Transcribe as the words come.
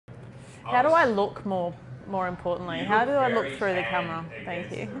How do I look more importantly? How do I look through the camera?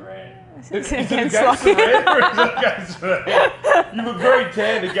 Thank you. Is it against the red or is it against the red? You look very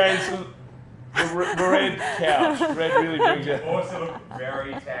tan against the red couch. Red really brings you. You also look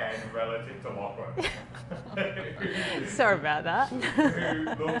very tan relative to Lachlan. Sorry about that.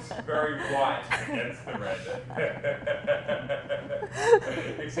 Who looks very white against the red.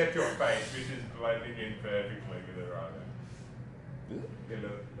 Except your face, which is blending in perfectly with it right now. You look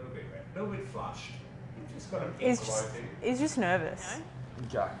a little bit red, a little bit flushed. You've just got a big glow thing. He's just nervous.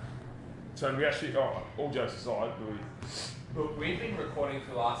 Okay. So we actually, all jokes aside, Look, we've been recording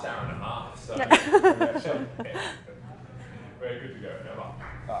for the last hour and a half, so we're good to go. Emma.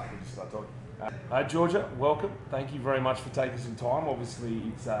 We'll just start talking. Georgia, welcome. Thank you very much for taking some time. Obviously,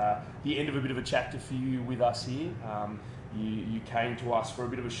 it's the end of a bit of a chapter for you with us here. You came to us for a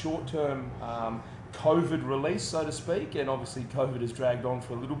bit of a short-term COVID release, so to speak, and obviously COVID has dragged on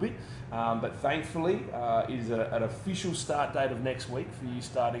for a little bit, but thankfully it is an official start date of next week for you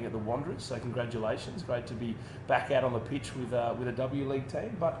starting at the Wanderers, so congratulations. Great to be back out on the pitch with a W League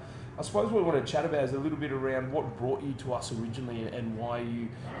team. But I suppose what we want to chat about is a little bit around what brought you to us originally and why you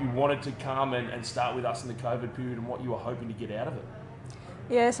wanted to come and start with us in the COVID period and what you were hoping to get out of it.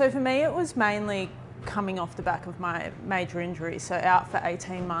 Yeah, so for me it was mainly coming off the back of my major injury, so out for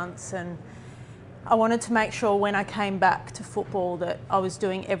 18 months, and I wanted to make sure when I came back to football that I was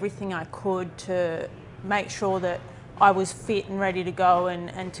doing everything I could to make sure that I was fit and ready to go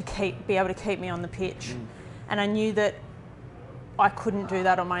and to be able to keep me on the pitch. And I knew that I couldn't do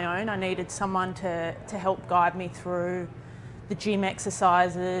that on my own. I needed someone to help guide me through the gym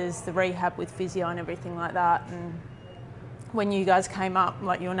exercises, the rehab with physio and everything like that. And when you guys came up,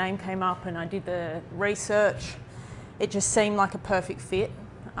 like your name came up and I did the research, it just seemed like a perfect fit.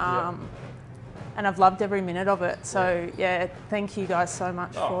 And I've loved every minute of it. So yeah, thank you guys so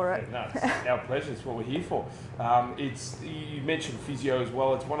much for it. No, it's our pleasure. It's what we're here for. You mentioned physio as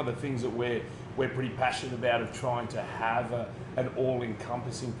well. It's one of the things that we're pretty passionate about, of trying to have an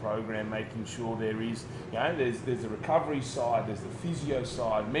all-encompassing program, making sure there is, there's the recovery side, there's the physio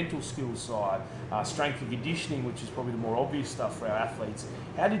side, mental skills side, strength and conditioning, which is probably the more obvious stuff for our athletes.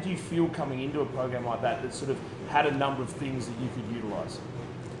 How did you feel coming into a program like that sort of had a number of things that you could utilise?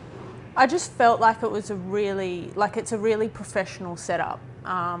 I just felt like it's a really professional setup.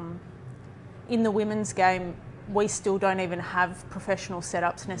 In the women's game, we still don't even have professional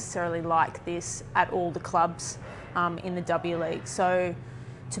setups necessarily like this at all the clubs in the W League. So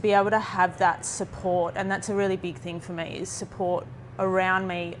to be able to have that support, and that's a really big thing for me, is support around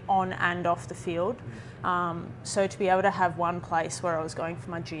me on and off the field. So to be able to have one place where I was going for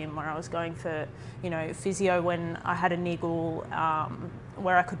my gym, where I was going for, physio when I had a niggle,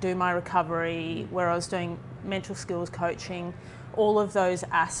 where I could do my recovery, where I was doing mental skills coaching, all of those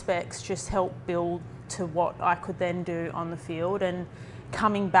aspects just helped build to what I could then do on the field. And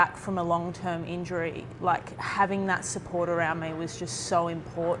coming back from a long-term injury, like having that support around me was just so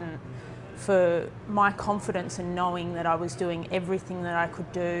important for my confidence and knowing that I was doing everything that I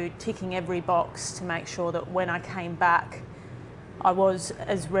could do, ticking every box to make sure that when I came back, I was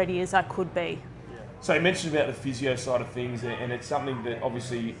as ready as I could be. So you mentioned about the physio side of things, and it's something that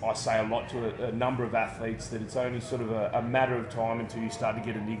obviously I say a lot to a number of athletes, that it's only sort of a matter of time until you start to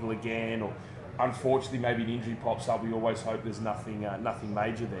get a niggle again, or unfortunately maybe an injury pops up. We always hope there's nothing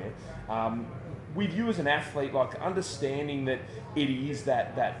major there. With you as an athlete, like understanding that it is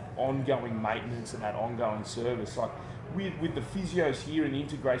that ongoing maintenance and that ongoing service, like with the physios here and the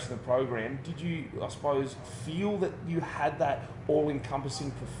integration of the program, did you, I suppose, feel that you had that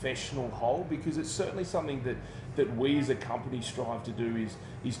all-encompassing professional whole? Because it's certainly something that we as a company strive to do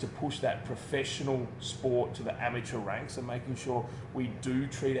is to push that professional sport to the amateur ranks, and making sure we do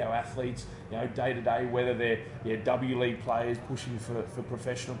treat our athletes, day to day, whether they're W League players pushing for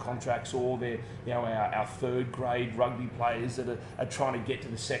professional contracts, or they're our third grade rugby players that are trying to get to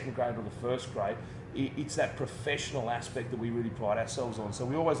the second grade or the first grade. It's that professional aspect that we really pride ourselves on. So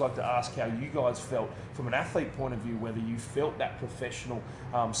we always like to ask how you guys felt from an athlete point of view, whether you felt that professional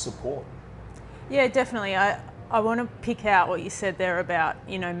support. Yeah, definitely. I want to pick out what you said there about,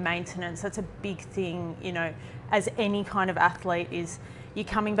 maintenance. That's a big thing, as any kind of athlete, is you're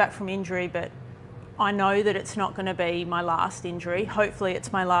coming back from injury, but I know that it's not going to be my last injury. Hopefully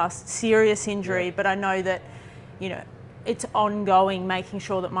it's my last serious injury, but I know that, it's ongoing, making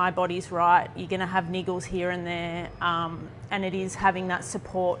sure that my body's right. You're going to have niggles here and there, and it is having that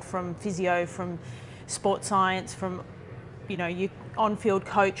support from physio, from sports science, from your on-field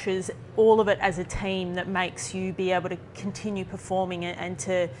coaches, all of it as a team that makes you be able to continue performing and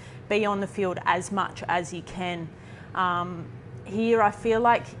to be on the field as much as you can. Here I feel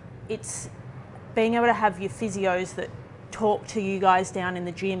like it's being able to have your physios that talk to you guys down in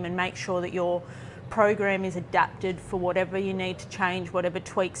the gym and make sure that your program is adapted for whatever you need to change, whatever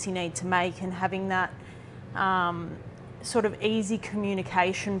tweaks you need to make, and having that sort of easy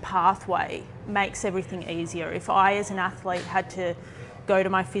communication pathway makes everything easier. If I as an athlete had to go to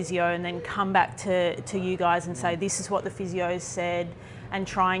my physio and then come back to you guys and say this is what the physio said, and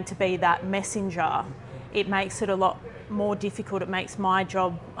trying to be that messenger, it makes it a lot more difficult. It makes my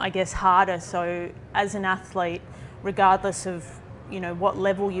job, I guess, harder. So as an athlete, regardless of what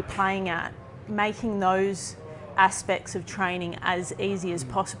level you're playing at, making those aspects of training as easy as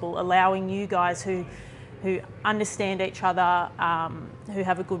possible, allowing you guys who understand each other, who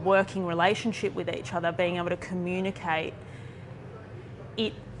have a good working relationship with each other, being able to communicate,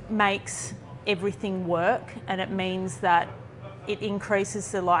 it makes everything work, and it means that it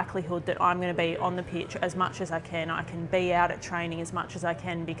increases the likelihood that I'm going to be on the pitch as much as I can. I can be out at training as much as I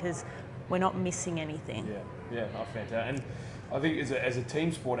can because we're not missing anything. Yeah, fantastic. And I think as a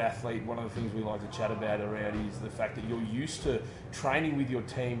team sport athlete, one of the things we like to chat about around is the fact that you're used to training with your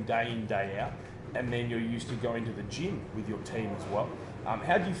team day in, day out, and then you're used to going to the gym with your team as well.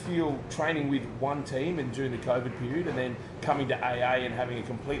 How do you feel training with one team and during the COVID period, and then coming to AA and having a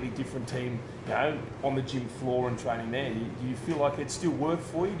completely different team, on the gym floor and training there? Do you feel like it still worked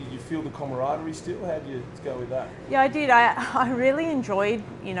for you? Did you feel the camaraderie still? How do you go with that? Yeah, I did. I really enjoyed,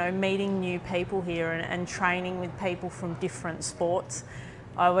 meeting new people here and training with people from different sports.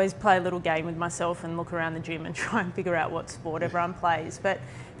 I always play a little game with myself and look around the gym and try and figure out what sport everyone plays. But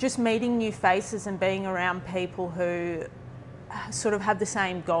just meeting new faces and being around people who sort of have the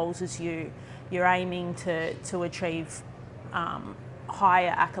same goals as you. You're aiming to achieve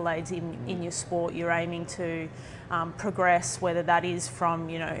higher accolades in your sport. You're aiming to progress, whether that is from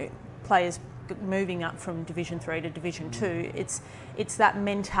players moving up from Division 3 to Division 2. It's that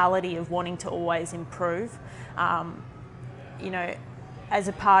mentality of wanting to always improve. As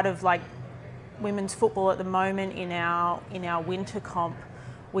a part of women's football at the moment in our winter comp,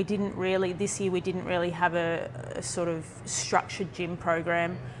 this year we didn't really have a sort of structured gym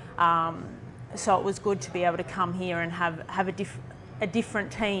program. So it was good to be able to come here and have a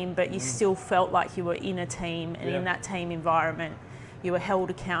different team, but you still felt like you were in a team, and in that team environment, you were held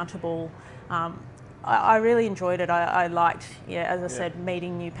accountable. I really enjoyed it. I liked, as I said,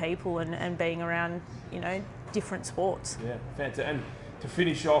 meeting new people and being around, different sports. Yeah, fantastic. And to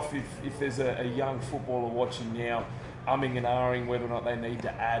finish off, if there's a young footballer watching now, umming and ahhing whether or not they need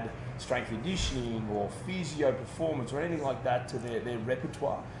to add strength conditioning or physio performance or anything like that to their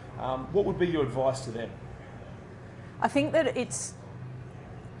repertoire, what would be your advice to them? I think that it's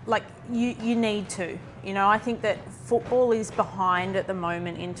you need to. I think that football is behind at the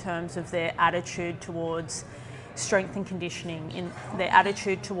moment in terms of their attitude towards strength and conditioning, in their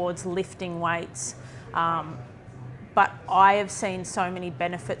attitude towards lifting weights. But I have seen so many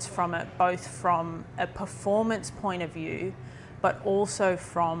benefits from it, both from a performance point of view, but also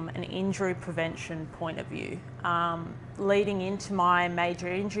from an injury prevention point of view. Leading into my major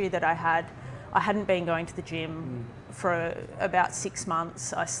injury that I hadn't been going to the gym for about 6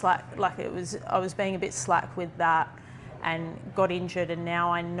 months. I was being a bit slack with that and got injured, and now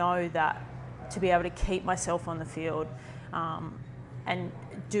I know that to be able to keep myself on the field and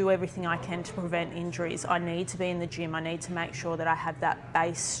do everything I can to prevent injuries, I need to be in the gym. I need to make sure that I have that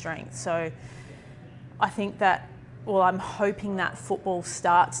base strength. So I think that, I'm hoping that football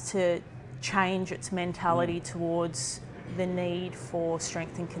starts to change its mentality towards the need for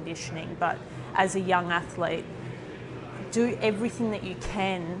strength and conditioning. But as a young athlete, do everything that you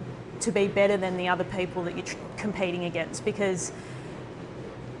can to be better than the other people that you're competing against, because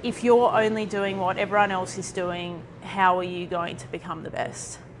if you're only doing what everyone else is doing, how are you going to become the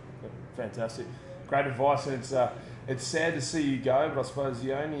best? Fantastic. Great advice, and it's sad to see you go, but I suppose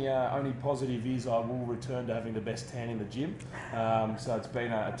the only positive is I will return to having the best tan in the gym. So it's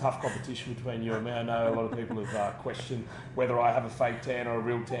been a tough competition between you and me. I know a lot of people have questioned whether I have a fake tan or a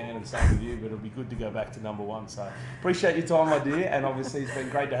real tan, and same with you, but it'll be good to go back to number one. So appreciate your time, my dear, and obviously it's been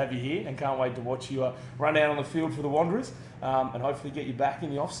great to have you here, and can't wait to watch you run out on the field for the Wanderers, and hopefully get you back in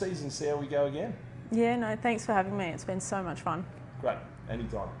the off-season and see how we go again. Yeah, no, thanks for having me. It's been so much fun. Great.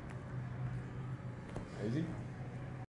 Anytime. Easy.